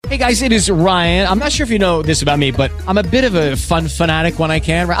Hey guys, it is Ryan. I'm not sure if you know this about me, but I'm a bit of a fun fanatic when I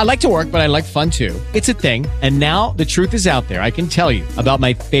can. I like to work, but I like fun too. It's a thing. And now the truth is out there. I can tell you about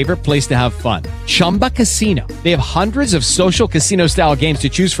my favorite place to have fun. Chumba Casino. They have hundreds of social casino style games to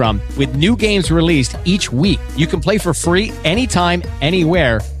choose from with new games released each week. You can play for free anytime,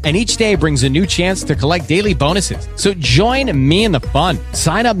 anywhere. And each day brings a new chance to collect daily bonuses. So join me in the fun.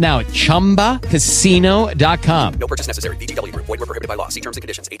 Sign up now at ChumbaCasino.com. No purchase necessary. VGW Group. Void where prohibited by law. See terms and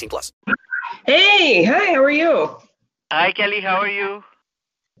conditions. 18+. Hey, hi, how are you? Hi, Kelly. How are you?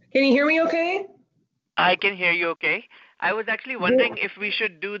 Can you hear me okay? I can hear you okay. I was actually wondering if we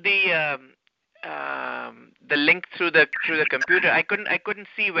should do the link through the computer. I couldn't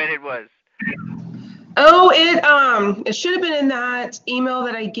see where it was. Oh, it should have been in that email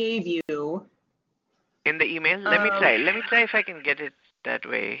that I gave you. In the email? Let me try. Let me try if I can get it that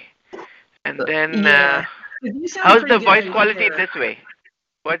way. And then, yeah. how's the voice quality this way?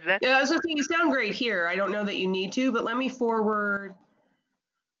 What's that? Yeah, I was just saying you sound great here. I don't know that you need to, but let me forward.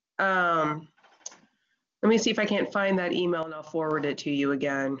 Let me see if I can't find that email and I'll forward it to you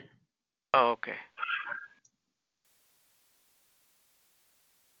again. Oh, okay.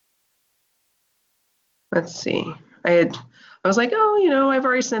 Let's see. I was like, oh, I've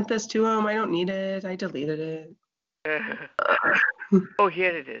already sent this to him. I don't need it. I deleted it. Oh,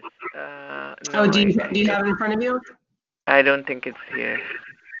 here it is. No, do you have it in front of you? I don't think it's here.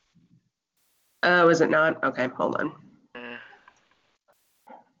 Oh, is it not? Okay, hold on.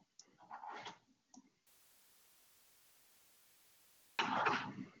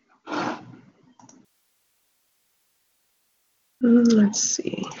 Let's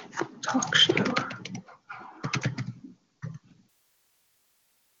see. Talk show.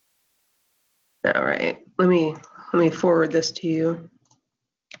 All right. Let me forward this to you.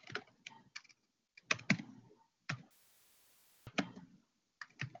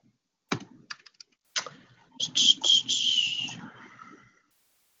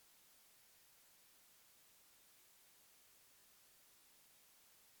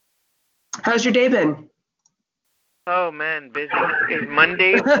 How's your day been? Oh man, busy. It's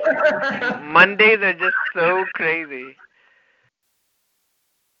Mondays. Mondays are just so crazy.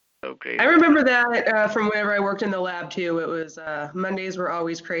 So crazy. I remember that from whenever I worked in the lab too. It was Mondays were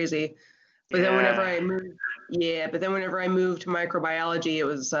always crazy. But then whenever I moved, whenever I moved to microbiology, it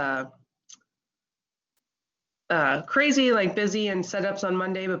was crazy, like busy and setups on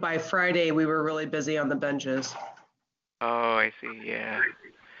Monday. But by Friday, we were really busy on the benches. Oh, I see. Yeah.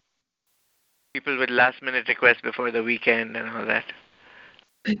 People with last-minute requests before the weekend and all that.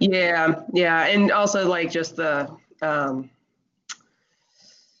 Yeah, and also like just the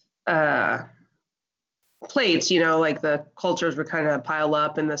plates, like the cultures would kind of pile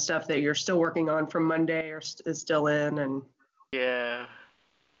up, and the stuff that you're still working on from Monday is still in, and yeah.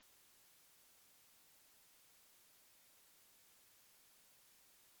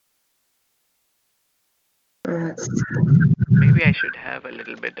 Maybe I should have a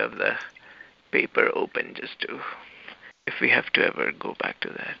little bit of the paper open just to, if we have to ever go back to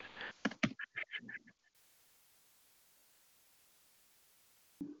that.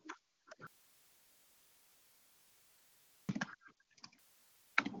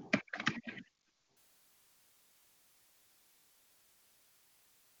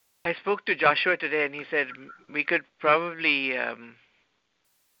 I spoke to Joshua today, and he said we could probably all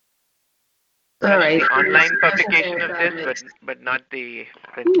right, online publication of this, but not the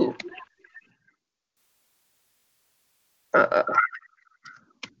print.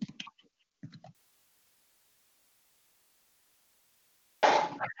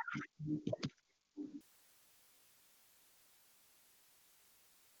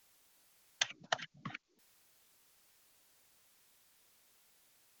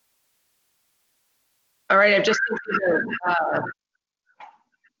 All right, I've just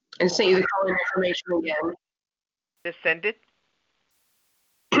sent you the calling information again. Just send it.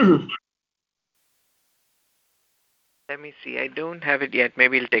 Let me see. I don't have it yet.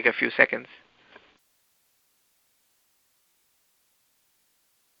 Maybe it'll take a few seconds.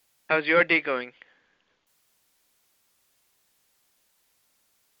 How's your day going?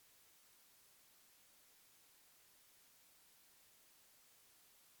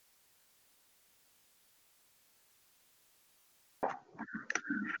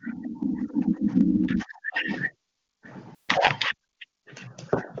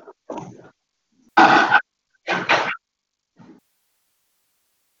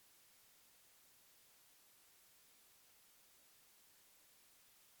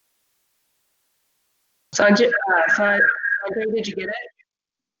 Sanjay, did you get it?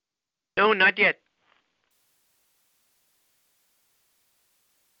 No, not yet.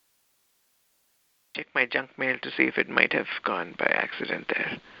 check my junk mail to see if it might have gone by accident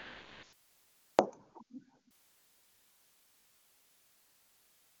there.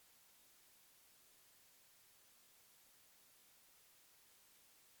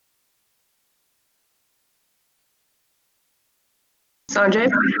 Sanjay?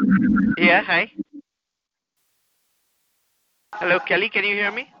 Yeah, hi. Hello, Kelly, can you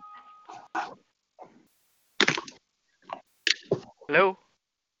hear me? Hello?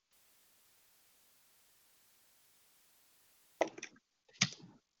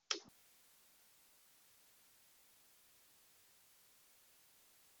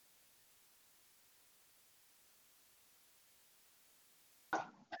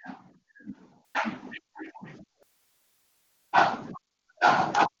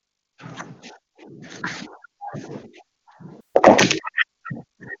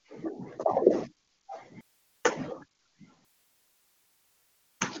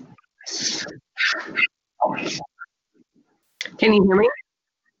 Can you hear me?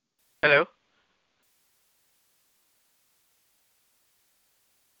 Hello?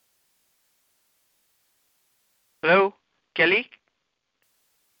 Hello? Kelly?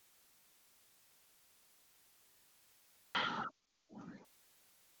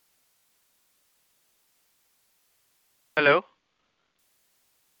 Hello?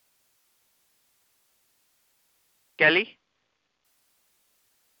 Kelly?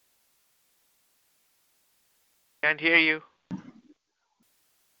 Can't hear you.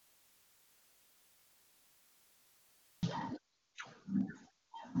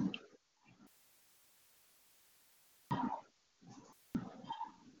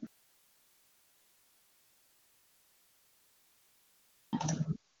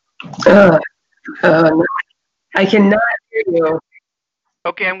 Uh, no, I cannot hear you.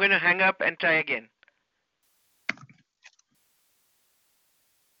 Okay, I'm going to hang up and try again.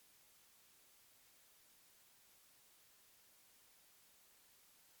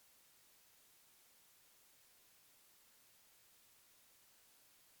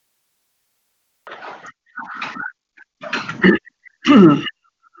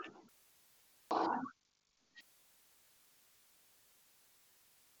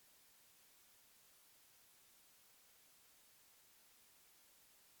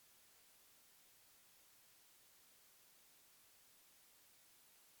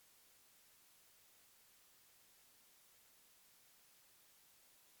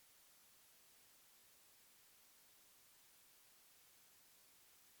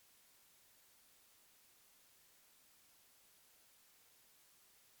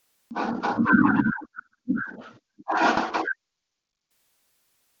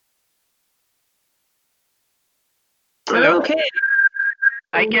 Hello? Okay.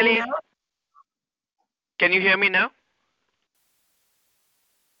 Hi, Can you hear me Kelly. now? Can you hear me now?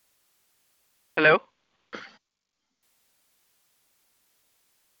 Hello?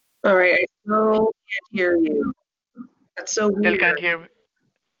 All right. I still can't hear you. That's so Still weird. can't hear me.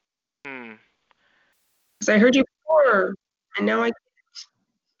 Hmm. Because I heard you before, and now I.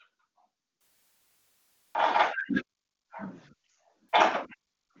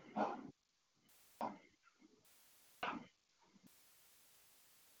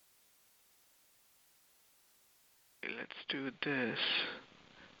 Let's do this.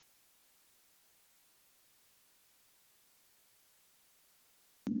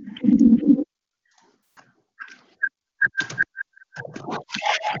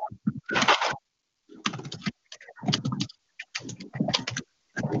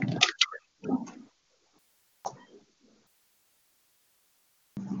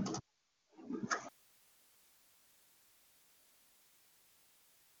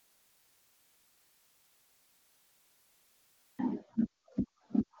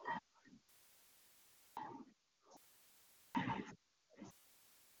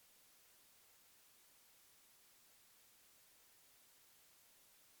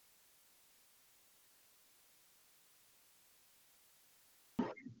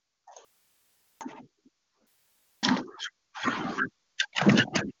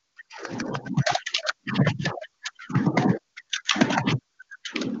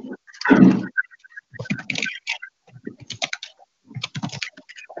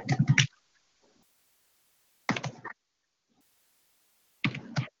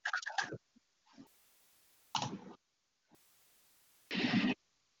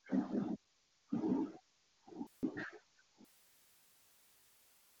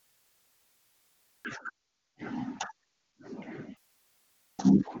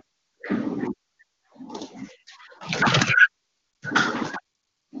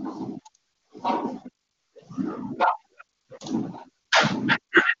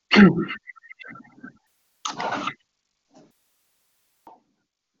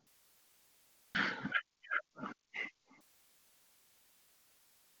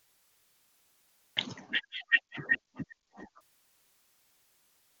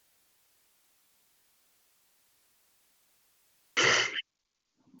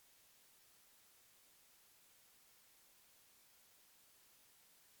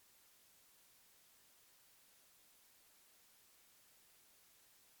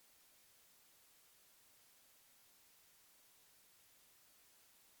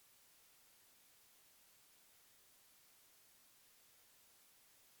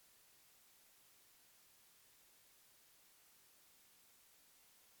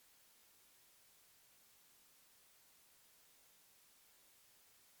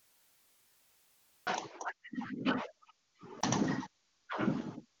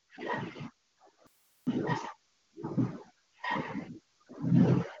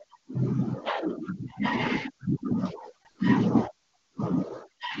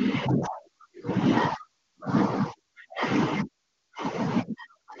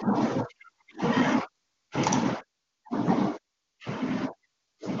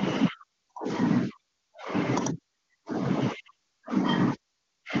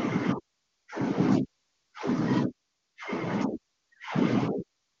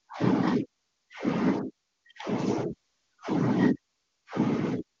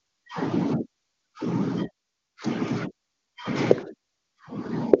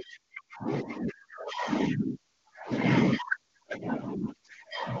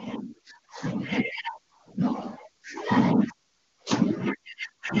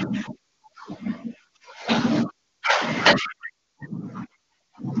 Talk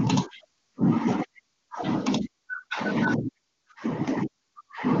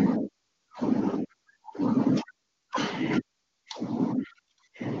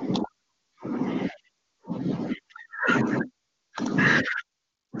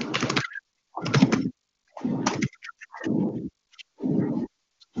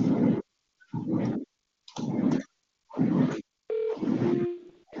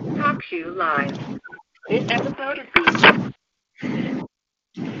Shoe Live. This episode is being.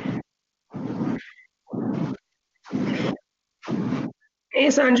 Hey,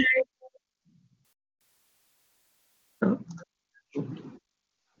 Sanjay.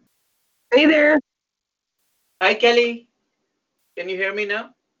 Hey there. Hi, Kelly. Can you hear me now?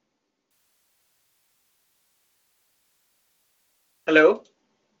 Hello?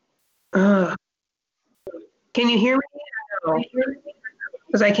 Uh, can you hear me?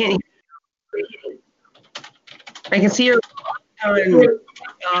 Because I can't. I can see your.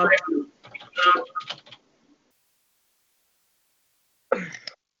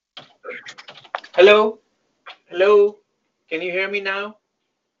 Hello? Hello? Can you hear me now?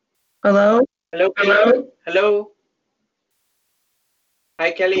 Hello. Hello? Hello? Hello?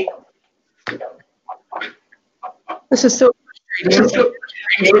 Hi, Kelly. This is so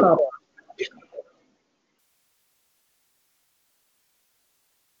frustrating.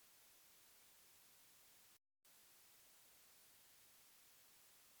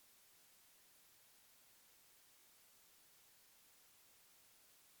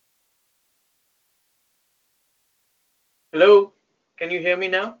 Hello? Can you hear me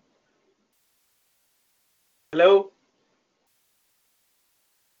now? Hello?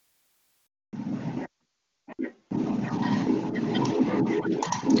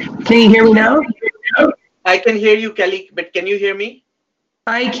 Can you hear me now? I can hear you, Kelly, but can you hear me?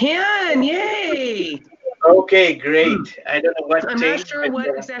 I can. Yay. Okay, great. I don't know what I'm not changed. sure what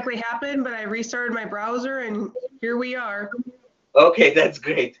exactly happened, but I restarted my browser and here we are. Okay, that's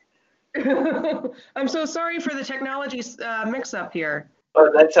great. I'm so sorry for the technology mix up here. Oh,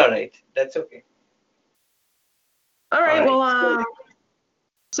 that's all right. That's okay. All right, All well,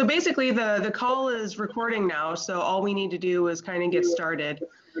 so basically the call is recording now, so all we need to do is kind of get started.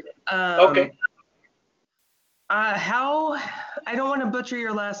 Okay. How, I don't want to butcher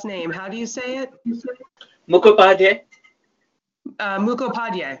your last name. How do you say it? Mukhopadhyay?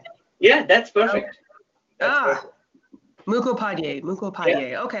 Mukhopadhyay. Yeah, that's perfect. That's perfect.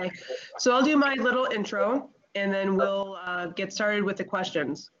 Mukhopadhyay. Yeah. Okay, so I'll do my little intro and then we'll get started with the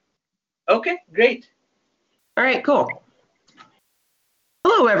questions. Okay, great. All right, cool.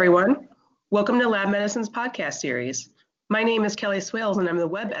 Hello, everyone. Welcome to Lab Medicine's podcast series. My name is Kelly Swales, and I'm the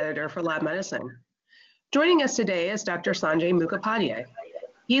web editor for Lab Medicine. Joining us today is Dr. Sanjay Mukhopadhyay.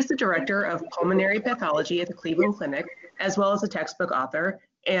 He is the director of pulmonary pathology at the Cleveland Clinic, as well as a textbook author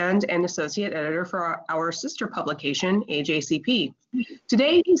and an associate editor for our sister publication, AJCP.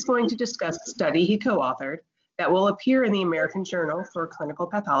 Today, he's going to discuss a study he co-authored that will appear in the American Journal for Clinical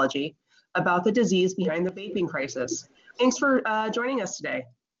Pathology about the disease behind the vaping crisis. Thanks for joining us today.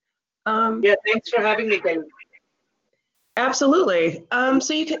 Yeah, thanks for having me, Kelly. Absolutely.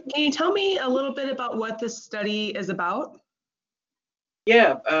 So can you tell me a little bit about what this study is about?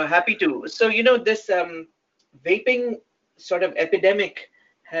 Yeah, happy to. So, this vaping sort of epidemic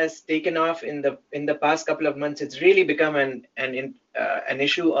has taken off in the past couple of months. It's really become an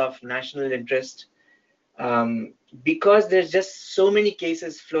issue of national interest because there's just so many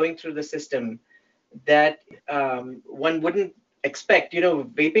cases flowing through the system that one wouldn't expect.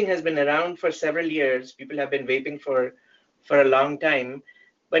 Vaping has been around for several years. People have been vaping for a long time,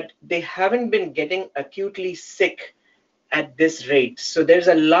 but they haven't been getting acutely sick at this rate. So there's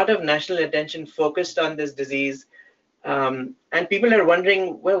a lot of national attention focused on this disease. And people are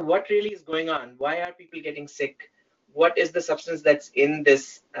wondering, well, what really is going on? Why are people getting sick? What is the substance that's in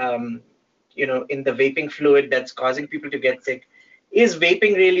this, in the vaping fluid that's causing people to get sick? Is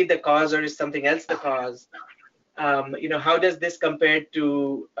vaping really the cause, or is something else the cause? How does this compare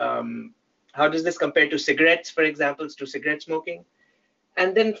to cigarettes, for example, to cigarette smoking?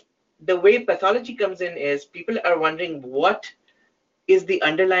 And then the way pathology comes in is people are wondering what is the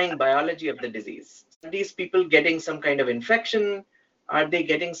underlying biology of the disease. Are these people getting some kind of infection? Are they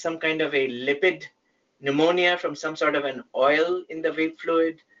getting some kind of a lipid pneumonia from some sort of an oil in the vape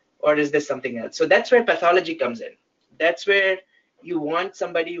fluid? Or is this something else? So that's where pathology comes in. That's where you want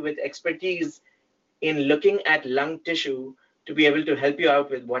somebody with expertise in looking at lung tissue to be able to help you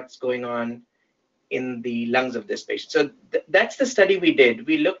out with what's going on in the lungs of this patient. So that's the study we did.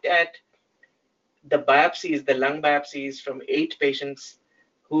 We looked at the biopsies, the lung biopsies from 8 patients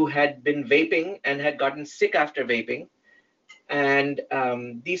who had been vaping and had gotten sick after vaping. And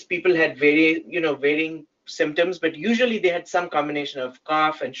these people had varying symptoms, but usually they had some combination of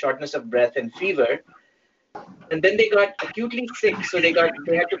cough and shortness of breath and fever. And then they got acutely sick, so they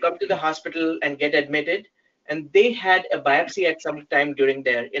had to come to the hospital and get admitted. And they had a biopsy at some time during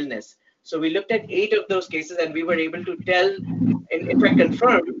their illness. So we looked at 8 of those cases, and we were able to tell, in fact,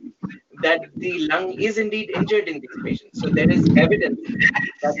 confirm that the lung is indeed injured in these patients. So there is evidence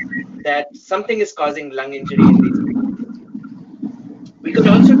that something is causing lung injury in these patients. We could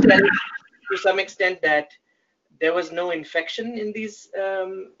also tell to some extent that there was no infection in these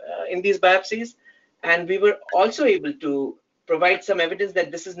biopsies, and we were also able to provide some evidence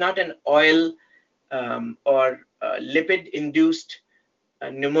that this is not an oil or lipid-induced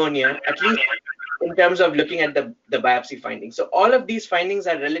pneumonia, at least in terms of looking at the biopsy findings. So all of these findings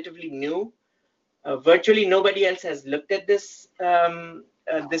are relatively new. Virtually nobody else has looked at this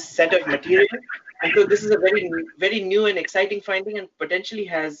this set of material, and so this is a very, very new and exciting finding, and potentially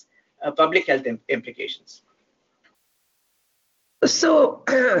has public health implications. So,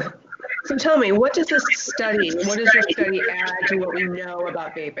 so tell me, what does your study add to what we know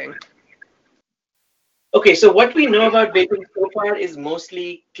about vaping? Okay, so what we know about vaping so far is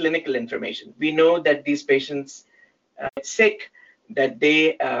mostly clinical information. We know that these patients get sick, that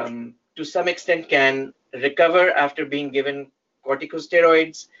they, to some extent, can recover after being given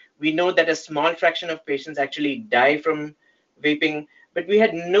corticosteroids. We know that a small fraction of patients actually die from vaping, but we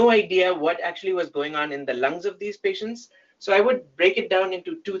had no idea what actually was going on in the lungs of these patients. So I would break it down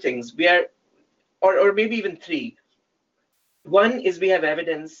into 2 things. We are, or maybe even 3. One is we have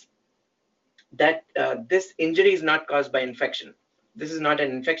evidence that this injury is not caused by infection. This is not an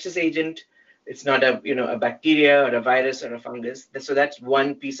infectious agent. It's not a bacteria or a virus or a fungus. So that's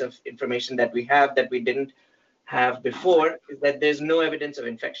one piece of information that we have that we didn't have before, is that there's no evidence of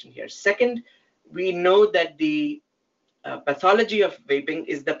infection here. Second, we know that the pathology of vaping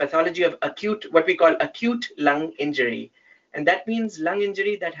is the pathology of what we call acute lung injury. And that means lung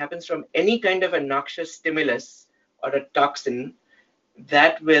injury that happens from any kind of a noxious stimulus or a toxin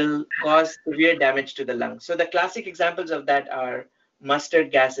that will cause severe damage to the lung. So the classic examples of that are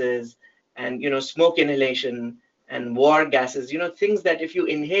mustard gases and smoke inhalation and war gases, things that if you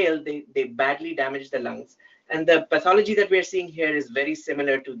inhale, they badly damage the lungs. And the pathology that we're seeing here is very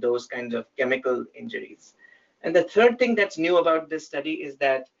similar to those kinds of chemical injuries. And the third thing that's new about this study is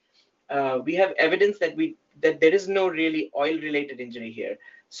that we have evidence that there is no really oil-related injury here.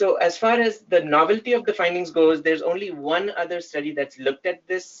 So as far as the novelty of the findings goes, there's only one other study that's looked at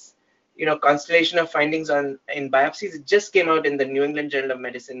this, constellation of findings in biopsies. It just came out in the New England Journal of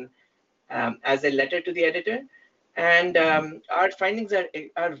Medicine as a letter to the editor. And our findings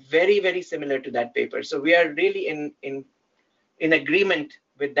are very, very similar to that paper. So we are really in agreement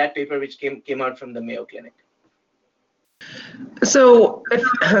with that paper, which came out from the Mayo Clinic. So,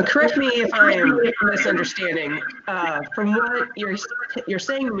 correct me if I'm misunderstanding. From what you're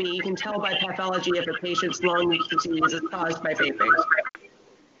saying to me, you can tell by pathology if a patient's lung disease is caused by vaping.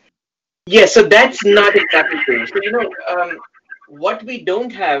 Yes, so that's not exactly true. So what we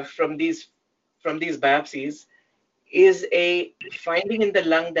don't have from these biopsies is a finding in the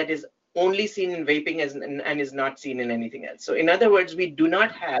lung that is only seen in vaping and is not seen in anything else. So in other words, we do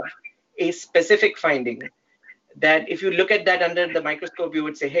not have a specific finding that if you look at that under the microscope, you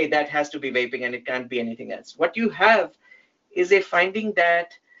would say, hey, that has to be vaping and it can't be anything else. What you have is a finding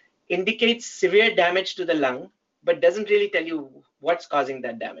that indicates severe damage to the lung, but doesn't really tell you what's causing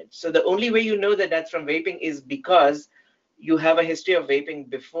that damage. So the only way you know that that's from vaping is because you have a history of vaping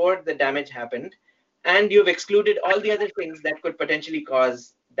before the damage happened, and you've excluded all the other things that could potentially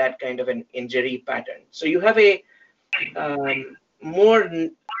cause that kind of an injury pattern. So you have a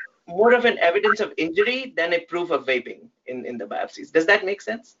more of an evidence of injury than a proof of vaping in the biopsies. Does that make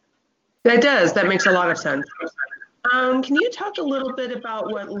sense? That does. That makes a lot of sense. Can you talk a little bit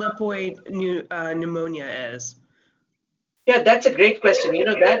about what lipoid pneumonia is? Yeah, that's a great question.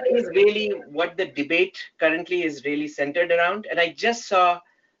 That is really what the debate currently is really centered around. And I just saw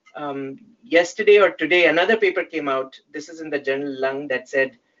yesterday or today, another paper came out. This is in the journal Lung that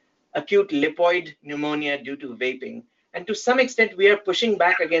said acute lipoid pneumonia due to vaping. And to some extent, we are pushing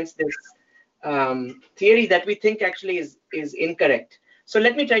back against this theory that we think actually is incorrect. So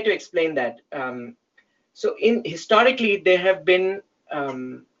let me try to explain that. So historically, there have been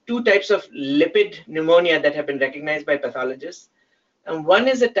 2 types of lipid pneumonia that have been recognized by pathologists. And one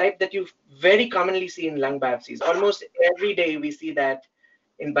is a type that you very commonly see in lung biopsies. Almost every day we see that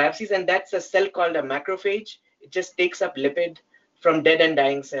in biopsies, and that's a cell called a macrophage. It just takes up lipid from dead and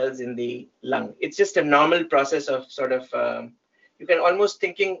dying cells in the lung. It's just a normal process of sort of, You can almost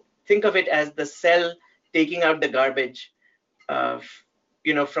think of it as the cell taking out the garbage,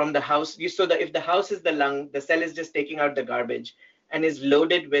 from the house. So that if the house is the lung, the cell is just taking out the garbage and is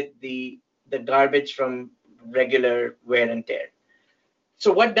loaded with the garbage from regular wear and tear.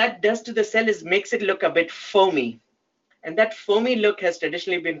 So what that does to the cell is makes it look a bit foamy. And that foamy look has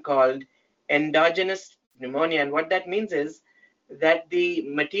traditionally been called endogenous pneumonia. And what that means is that the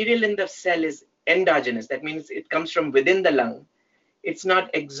material in the cell is endogenous. That means it comes from within the lung. It's not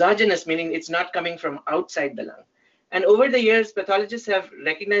exogenous, meaning it's not coming from outside the lung. And over the years, pathologists have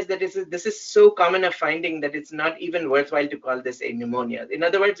recognized that this is so common a finding that it's not even worthwhile to call this a pneumonia. In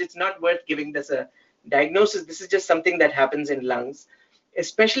other words, it's not worth giving this a diagnosis. This is just something that happens in lungs,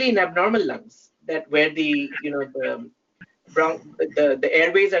 especially in abnormal lungs, that where the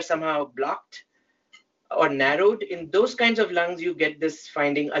airways are somehow blocked or narrowed. In those kinds of lungs, you get this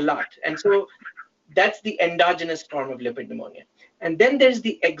finding a lot. And so that's the endogenous form of lipid pneumonia. And then there's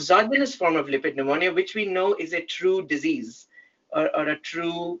the exogenous form of lipid pneumonia, which we know is a true disease or a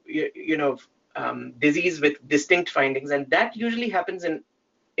true, disease with distinct findings. And that usually happens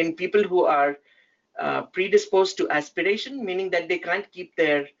in people who are predisposed to aspiration, meaning that they can't keep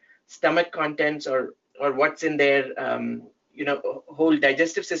their stomach contents or what's in their whole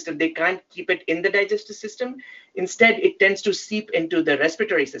digestive system. They can't keep it in the digestive system. Instead, it tends to seep into the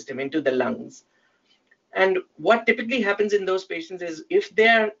respiratory system, into the lungs. And what typically happens in those patients is if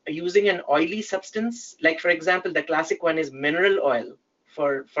they're using an oily substance, like for example, the classic one is mineral oil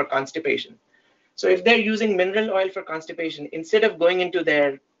for constipation. So if they're using mineral oil for constipation, instead of going into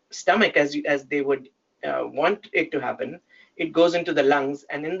their stomach as they would want it to happen, it goes into the lungs,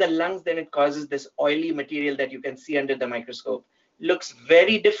 and in the lungs, then it causes this oily material that you can see under the microscope. Looks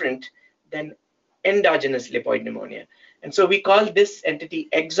very different than endogenous lipoid pneumonia. And so we call this entity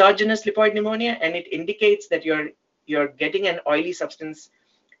exogenous lipoid pneumonia, and it indicates that you're getting an oily substance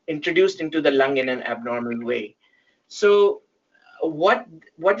introduced into the lung in an abnormal way. So what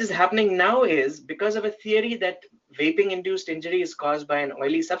is happening now is, because of a theory that vaping-induced injury is caused by an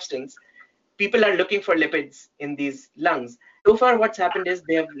oily substance, people are looking for lipids in these lungs. So far, what's happened is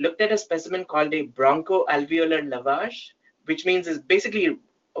they have looked at a specimen called a bronchoalveolar lavage, which means is basically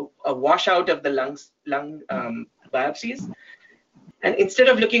a washout of the lung biopsies. And instead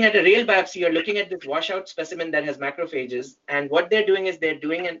of looking at a real biopsy, you're looking at this washout specimen that has macrophages. And what they're doing is they're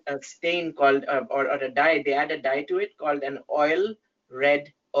doing a stain called, or a dye. They add a dye to it called an oil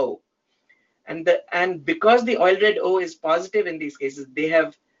red O. And because the oil red O is positive in these cases, they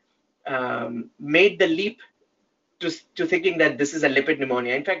have made the leap to thinking that this is a lipid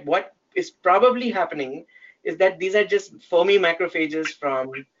pneumonia. In fact, what is probably happening is that these are just foamy macrophages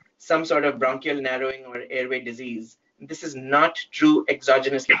from some sort of bronchial narrowing or airway disease. This is not true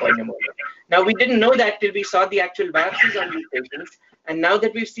exogenous lipoid pneumonia. Now, we didn't know that till we saw the actual biopsies on these patients. And now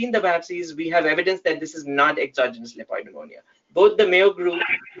that we've seen the biopsies, we have evidence that this is not exogenous lipoid pneumonia. Both the Mayo group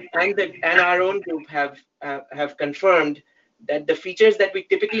and our own group have confirmed that the features that we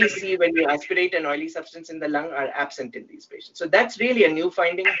typically see when we aspirate an oily substance in the lung are absent in these patients. So that's really a new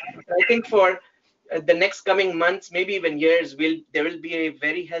finding. I think for the next coming months, maybe even years, there will be a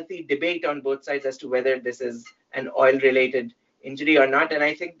very healthy debate on both sides as to whether this is an oil-related injury or not. And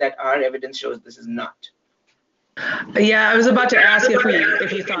I think that our evidence shows this is not. Yeah, I was about to ask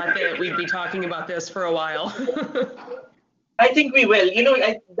if you thought that we'd be talking about this for a while. I think we will.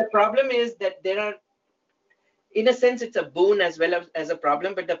 The problem is that there are, in a sense, it's a boon as well as a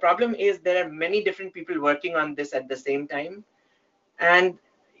problem. But the problem is there are many different people working on this at the same time. And,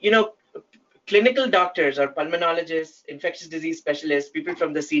 clinical doctors or pulmonologists, infectious disease specialists, people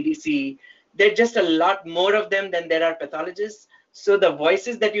from the CDC, there are just a lot more of them than there are pathologists. So the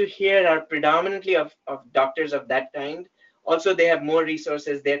voices that you hear are predominantly of doctors of that kind. Also, they have more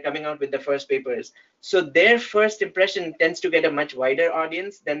resources. They're coming out with the first papers. So their first impression tends to get a much wider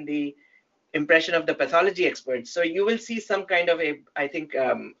audience than the impression of the pathology experts. So you will see some kind of a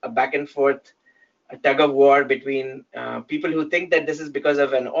back and forth, a tug of war between people who think that this is because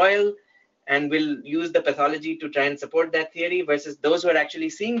of an oil and will use the pathology to try and support that theory versus those who are actually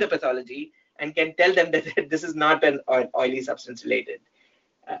seeing the pathology and can tell them that this is not an oily substance related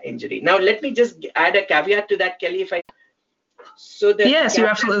injury. Now, let me just add a caveat to that, Kelly, if I. So that yes, you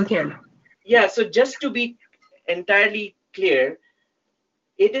absolutely can. Yeah, so just to be entirely clear,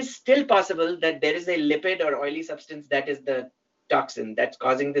 it is still possible that there is a lipid or oily substance that is the toxin that's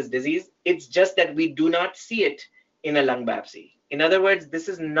causing this disease. It's just that we do not see it in a lung biopsy. In other words, this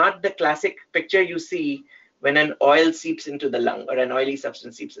is not the classic picture you see when an oil seeps into the lung or an oily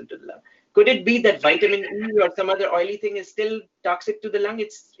substance seeps into the lung. Could it be that vitamin E or some other oily thing is still toxic to the lung?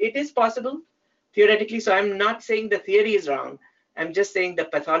 It is possible, theoretically. So I'm not saying the theory is wrong, I'm just saying the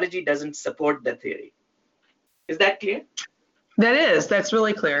pathology doesn't support the theory. Is that clear? That's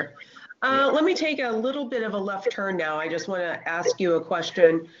really clear. Let me take a little bit of a left turn now. I just want to ask you a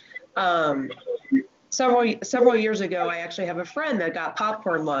question. Several years ago, I actually have a friend that got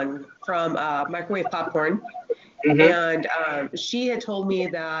popcorn lung from microwave popcorn. And she had told me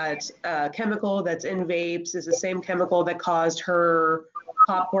that chemical that's in vapes is the same chemical that caused her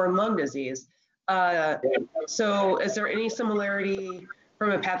popcorn lung disease. So is there any similarity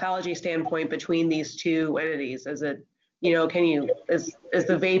from a pathology standpoint between these two entities? Is it, is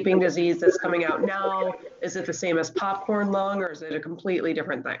the vaping disease that's coming out now, is it the same as popcorn lung, or is it a completely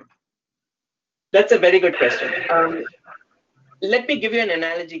different thing? That's a very good question. Let me give you an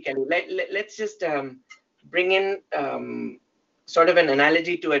analogy, Kelly. Let's just bring in sort of an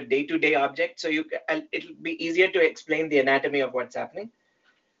analogy to a day-to-day object, so it'll be easier to explain the anatomy of what's happening.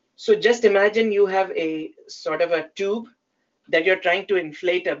 So just imagine you have a sort of a tube that you're trying to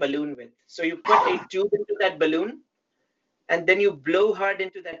inflate a balloon with. So you put a tube into that balloon, and then you blow hard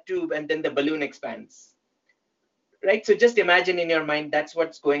into that tube, and then the balloon expands. Right? So just imagine in your mind that's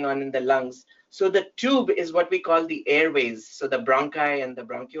what's going on in the lungs. So the tube is what we call the airways. So the bronchi and the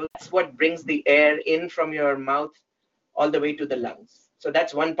bronchioles, that's what brings the air in from your mouth all the way to the lungs. So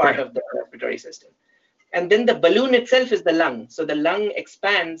that's one part of the respiratory system. And then the balloon itself is the lung. So the lung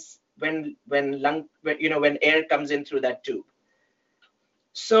expands when air comes in through that tube.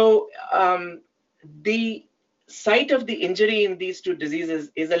 So the site of the injury in these two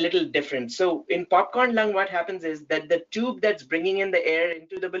diseases is a little different. So in popcorn lung, what happens is that the tube that's bringing in the air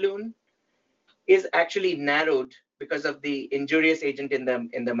into the balloon is actually narrowed because of the injurious agent in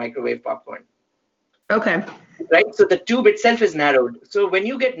the microwave popcorn. Okay. Right. So the tube itself is narrowed. So when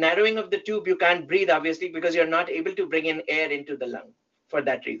you get narrowing of the tube, you can't breathe, obviously, because you're not able to bring in air into the lung for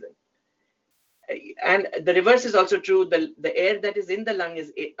that reason. And the reverse is also true. The air that is in the lung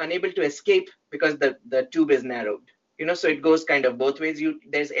is unable to escape because the tube is narrowed. So it goes kind of both ways.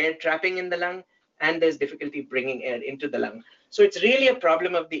 There's air trapping in the lung, and there's difficulty bringing air into the lung. So it's really a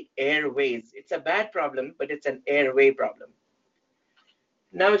problem of the airways. It's a bad problem, but it's an airway problem.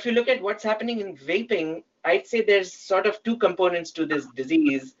 Now, if you look at what's happening in vaping, I'd say there's sort of two components to this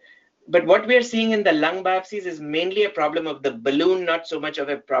disease. But what we're seeing in the lung biopsies is mainly a problem of the balloon, not so much of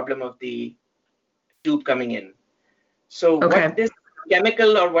a problem of the tube coming in. So what this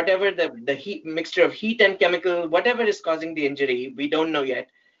chemical or whatever, the heat mixture of heat and chemical, whatever is causing the injury, we don't know yet,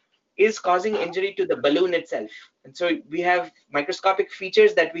 is causing injury to the balloon itself. And so we have microscopic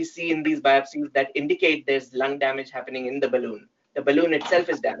features that we see in these biopsies that indicate there's lung damage happening in the balloon. The balloon itself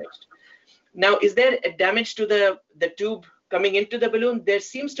is damaged. Now, is there a damage to the tube coming into the balloon? There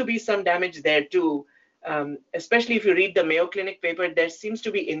seems to be some damage there too. Especially if you read the Mayo Clinic paper, there seems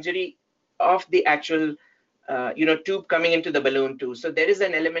to be injury of the actual tube coming into the balloon too. So there is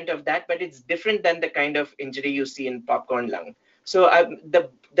an element of that, but it's different than the kind of injury you see in popcorn lung. So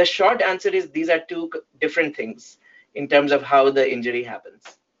the short answer is these are two different things in terms of how the injury happens.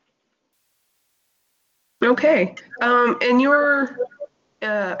 Okay.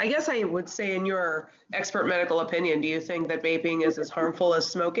 I guess I would say in your expert medical opinion, do you think that vaping is as harmful as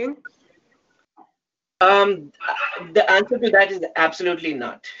smoking? The answer to that is absolutely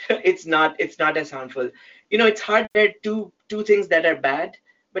not. It's not as harmful. It's hard. There are two things that are bad,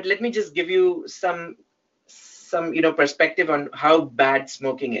 but let me just give you some perspective on how bad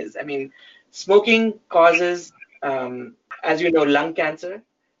smoking is. I mean, smoking causes, as you know, lung cancer,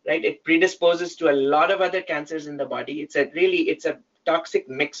 right? It predisposes to a lot of other cancers in the body. It's a toxic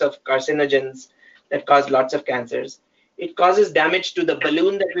mix of carcinogens that cause lots of cancers. It causes damage to the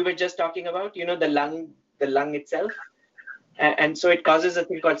balloon that we were just talking about, the lung itself. And so it causes a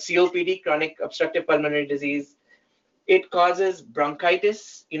thing called COPD, chronic obstructive pulmonary disease. It causes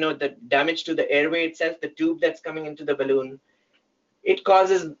bronchitis, the damage to the airway itself, the tube that's coming into the balloon. It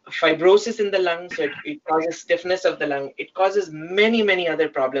causes fibrosis in the lung, so it causes stiffness of the lung. It causes many, many other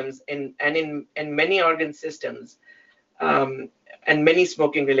problems in many organ systems. And many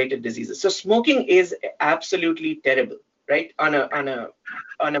smoking-related diseases. So smoking is absolutely terrible, right? On an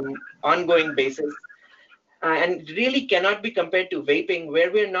ongoing basis, and really cannot be compared to vaping,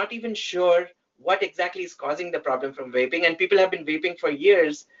 where we're not even sure what exactly is causing the problem from vaping. And people have been vaping for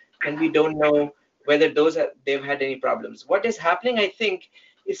years, and we don't know whether they've had any problems. What is happening, I think,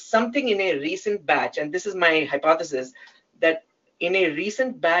 is something in a recent batch, and this is my hypothesis, that in a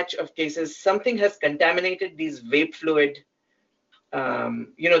recent batch of cases, something has contaminated these vape fluid.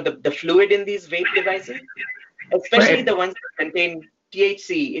 The fluid in these vape devices, especially the ones that contain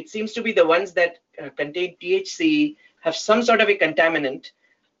THC. It seems to be the ones that contain THC have some sort of a contaminant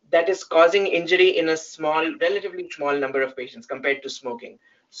that is causing injury in a relatively small number of patients compared to smoking.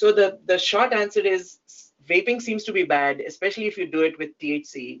 So the short answer is vaping seems to be bad, especially if you do it with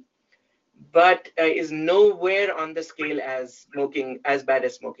THC, but is nowhere on the scale as bad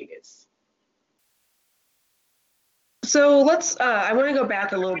as smoking is. So I want to go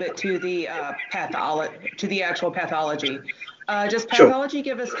back a little bit to the actual pathology. Does Sure. pathology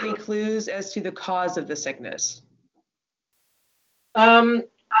give us any clues as to the cause of the sickness? Well,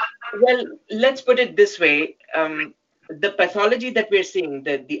 let's put it this way. The pathology that we're seeing,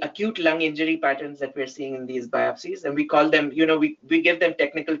 the acute lung injury patterns that we're seeing in these biopsies, and we call them, we give them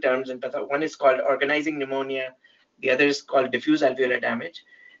technical terms in pathology. One is called organizing pneumonia, the other is called diffuse alveolar damage.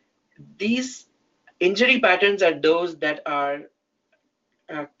 These injury patterns are those that are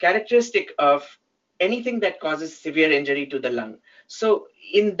characteristic of anything that causes severe injury to the lung. So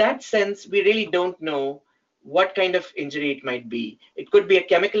in that sense, we really don't know what kind of injury it might be. It could be a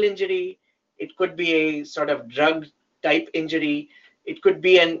chemical injury. It could be a sort of drug type injury. It could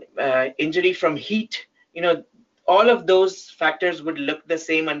be an injury from heat. All of those factors would look the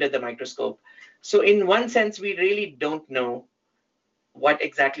same under the microscope. So in one sense, we really don't know what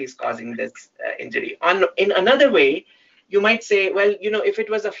exactly is causing this injury. In another way, you might say, well, if it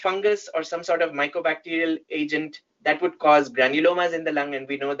was a fungus or some sort of mycobacterial agent that would cause granulomas in the lung, and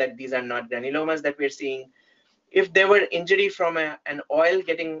we know that these are not granulomas that we're seeing. If there were injury from an oil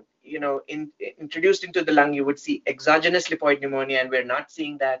getting, introduced into the lung, you would see exogenous lipoid pneumonia, and we're not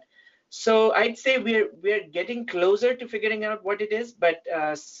seeing that. So I'd say we're getting closer to figuring out what it is, but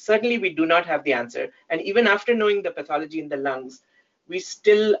certainly we do not have the answer. And even after knowing the pathology in the lungs, we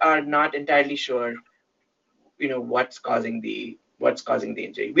still are not entirely sure, what's causing the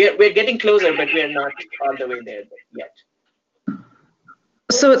injury. We're getting closer, but we're not all the way there yet.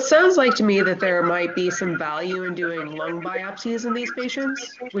 So it sounds like to me that there might be some value in doing lung biopsies in these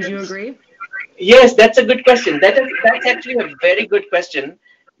patients. Would you agree? Yes, that's a good question. That's actually a very good question,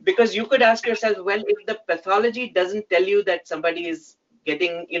 because you could ask yourself, well, if the pathology doesn't tell you that somebody is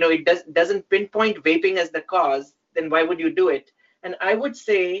getting, it doesn't pinpoint vaping as the cause, then why would you do it? And I would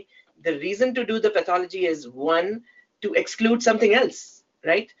say the reason to do the pathology is, one, to exclude something else,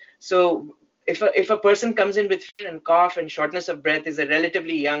 right? So if a person comes in with fever and cough and shortness of breath, is a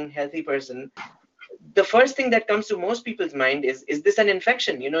relatively young, healthy person, the first thing that comes to most people's mind is this an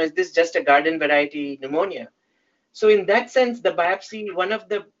infection? Is this just a garden variety pneumonia? So in that sense, the biopsy, one of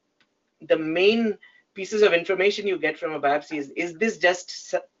the main pieces of information you get from a biopsy is this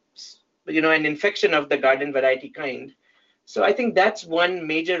just, an infection of the garden variety kind? So I think that's one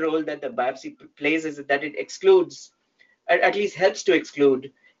major role that the biopsy plays, is that it excludes, or at least helps to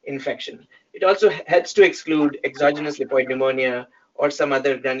exclude, infection. It also helps to exclude exogenous lipoid pneumonia or some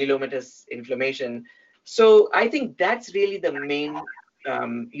other granulomatous inflammation. So I think that's really the main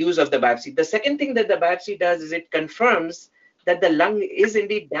use of the biopsy. The second thing that the biopsy does is it confirms that the lung is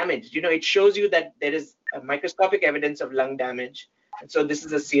indeed damaged. It shows you that there is a microscopic evidence of lung damage. And so this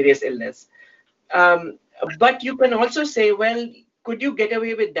is a serious illness. But you can also say, well, could you get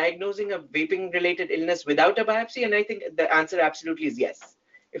away with diagnosing a vaping-related illness without a biopsy? And I think the answer absolutely is yes.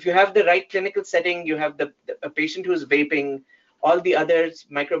 If you have the right clinical setting, you have a patient who's vaping, all the other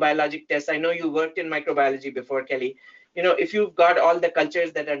microbiologic tests. I know you worked in microbiology before, Kelly. If you've got all the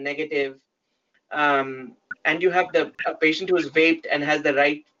cultures that are negative, and you have a patient who's vaped and has the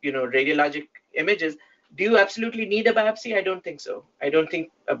right, radiologic images, do you absolutely need a biopsy? I don't think so. I don't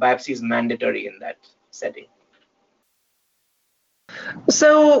think a biopsy is mandatory in that setting.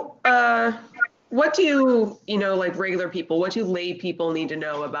 So what do like regular people, what do lay people need to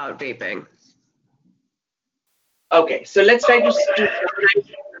know about vaping? Okay, so let's try to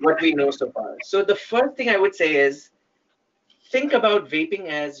summarize what we know so far. So the first thing I would say is, think about vaping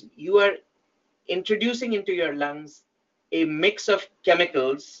as you are introducing into your lungs a mix of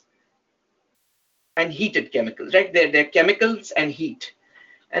chemicals and heated chemicals, right? They're chemicals and heat.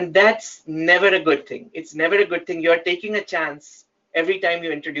 And that's never a good thing. It's never a good thing. You're taking a chance every time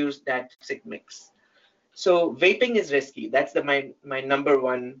you introduce that toxic mix. So vaping is risky. That's my number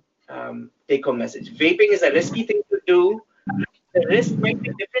one take-home message. Vaping is a risky thing to do. The risk might be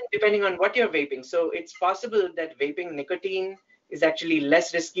different depending on what you're vaping. So it's possible that vaping nicotine is actually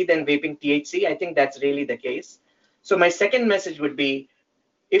less risky than vaping THC. I think that's really the case. So my second message would be,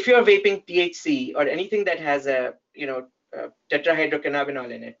 if you're vaping THC or anything that has a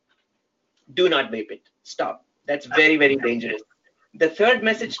tetrahydrocannabinol in it, do not vape it. Stop. That's very, very dangerous. The third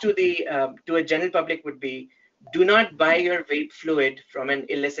message to a general public would be, do not buy your vape fluid from an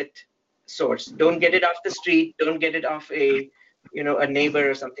illicit source. Don't get it off the street. Don't get it off a neighbor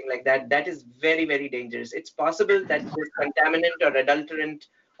or something like that. That is very, very dangerous. It's possible that this contaminant or adulterant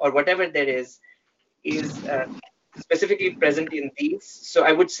or whatever there is specifically present in these. So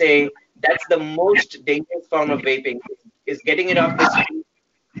I would say that's the most dangerous form of vaping, is getting it off the street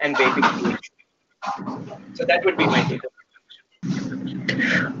and vaping through it. So that would be my take.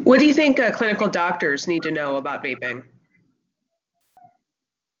 What do you think clinical doctors need to know about vaping?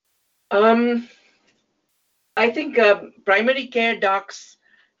 I think primary care docs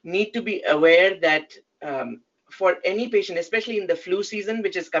need to be aware that for any patient, especially in the flu season,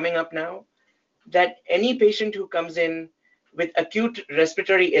 which is coming up now, that any patient who comes in with acute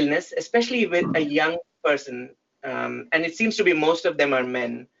respiratory illness, especially with a young person, and it seems to be most of them are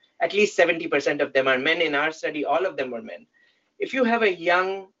men, at least 70% of them are men. In our study, all of them were men. If you have a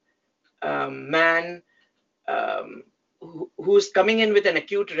young man who's coming in with an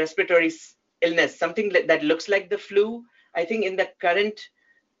acute respiratory illness, something that looks like the flu, I think in the current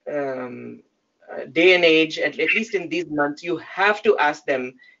day and age, at least in these months, you have to ask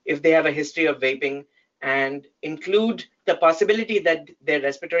them if they have a history of vaping and include the possibility that their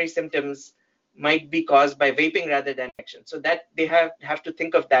respiratory symptoms might be caused by vaping rather than action. So that they have to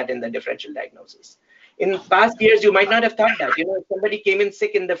think of that in the differential diagnosis. In past years, you might not have thought that. If somebody came in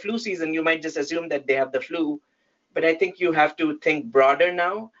sick in the flu season, you might just assume that they have the flu. But I think you have to think broader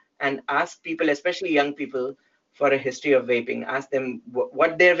now and ask people, especially young people, for a history of vaping. Ask them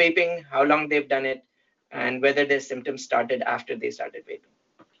what they're vaping, how long they've done it, and whether their symptoms started after they started vaping.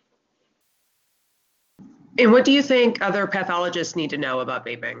 And what do you think other pathologists need to know about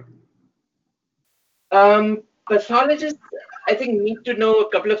vaping? Pathologists, I think, need to know a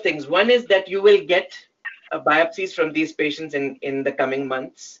couple of things. One is that you will get biopsies from these patients in the coming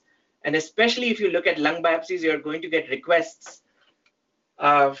months. And especially if you look at lung biopsies, you're going to get requests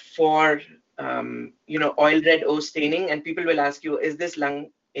for oil red O staining, and people will ask you, is this lung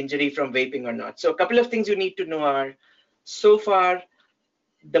injury from vaping or not? So a couple of things you need to know are, so far,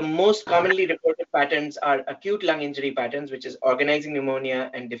 the most commonly reported patterns are acute lung injury patterns, which is organizing pneumonia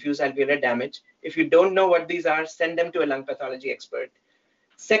and diffuse alveolar damage. If you don't know what these are, send them to a lung pathology expert.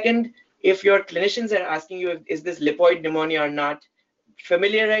 Second, if your clinicians are asking you, is this lipoid pneumonia or not,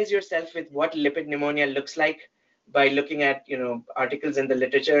 familiarize yourself with what lipid pneumonia looks like by looking at articles in the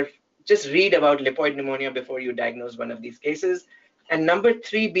literature. Just read about lipoid pneumonia before you diagnose one of these cases. And number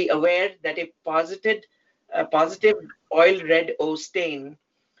three, be aware that a positive oil red O stain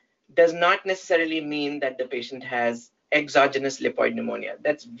does not necessarily mean that the patient has exogenous lipoid pneumonia.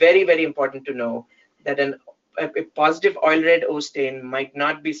 That's very, very important to know, that a positive oil red O stain might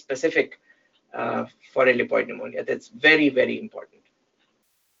not be specific for a lipoid pneumonia. That's very, very important.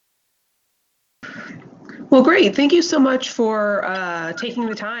 Well, great. Thank you so much for taking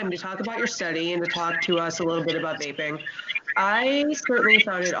the time to talk about your study and to talk to us a little bit about vaping. I certainly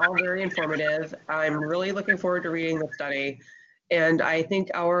found it all very informative. I'm really looking forward to reading the study, and I think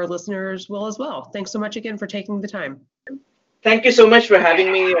our listeners will as well. Thanks so much again for taking the time. Thank you so much for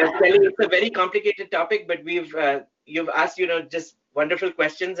having me, Kelly. It's a very complicated topic, but you've asked just wonderful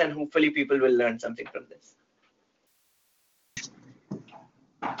questions, and hopefully people will learn something from this.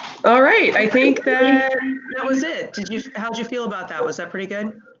 All right, I think that was it. How'd you feel about that? Was that pretty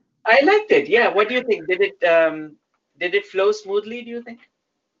good? I liked it. Yeah. What do you think? Did it flow smoothly, do you think?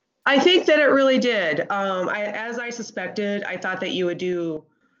 I think that it really did. As I suspected, I thought that you would do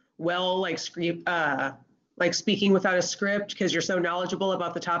well, like speaking without a script, because you're so knowledgeable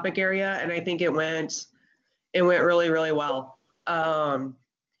about the topic area, and I think it went really, really well.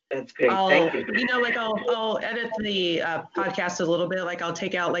 That's great. Thank you. I'll edit the podcast a little bit. Like I'll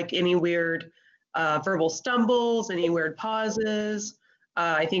take out like any weird verbal stumbles, any weird pauses.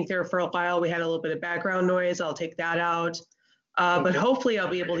 I think there for a while we had a little bit of background noise. I'll take that out. But hopefully I'll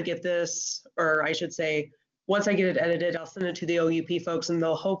be able to get this, or I should say, once I get it edited, I'll send it to the OUP folks, and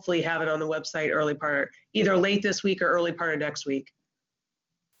they'll hopefully have it on the website either late this week or early part of next week.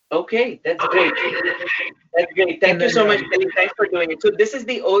 Okay, that's great. That's great. Thank you so much, Kelly. Thanks for doing it. So this is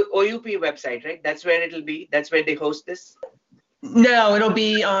the OUP website, right? That's where it'll be. That's where they host this. No, it'll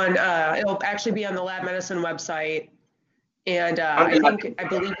be on. It'll actually be on the Lab Medicine website, and I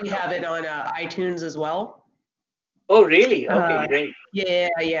believe we have it on iTunes as well. Oh, really? Okay, great.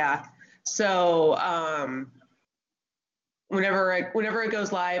 Yeah. So whenever it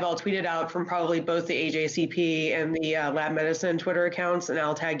goes live, I'll tweet it out from probably both the AJCP and the Lab Medicine Twitter accounts, and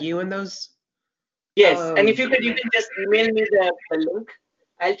I'll tag you in those. Yes, and if you can just email me the link.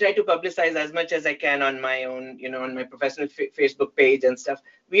 I'll try to publicize as much as I can on my own, on my professional Facebook page and stuff.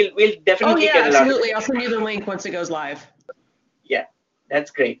 We'll definitely get a lot. Absolutely. I'll send you the link once it goes live. Yeah,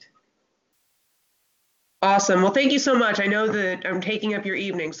 that's great. Awesome. Well, thank you so much. I know that I'm taking up your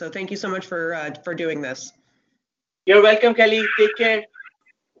evening, so thank you so much for doing this. You're welcome, Kelly. Take care.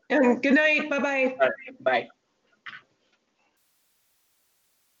 And good night. Bye-bye. All right, bye.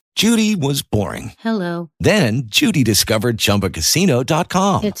 Judy was boring. Hello. Then Judy discovered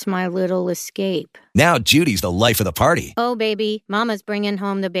ChumbaCasino.com. It's my little escape. Now Judy's the life of the party. Oh, baby, mama's bringing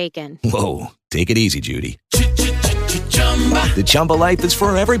home the bacon. Whoa, take it easy, Judy. The Chumba life is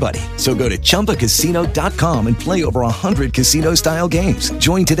for everybody. So go to ChumbaCasino.com and play over 100 casino-style games.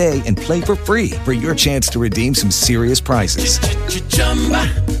 Join today and play for free for your chance to redeem some serious prizes.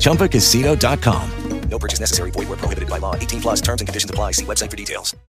 ChumbaCasino.com. No purchase necessary. Void where prohibited by law. 18 plus terms and conditions apply. See website for details.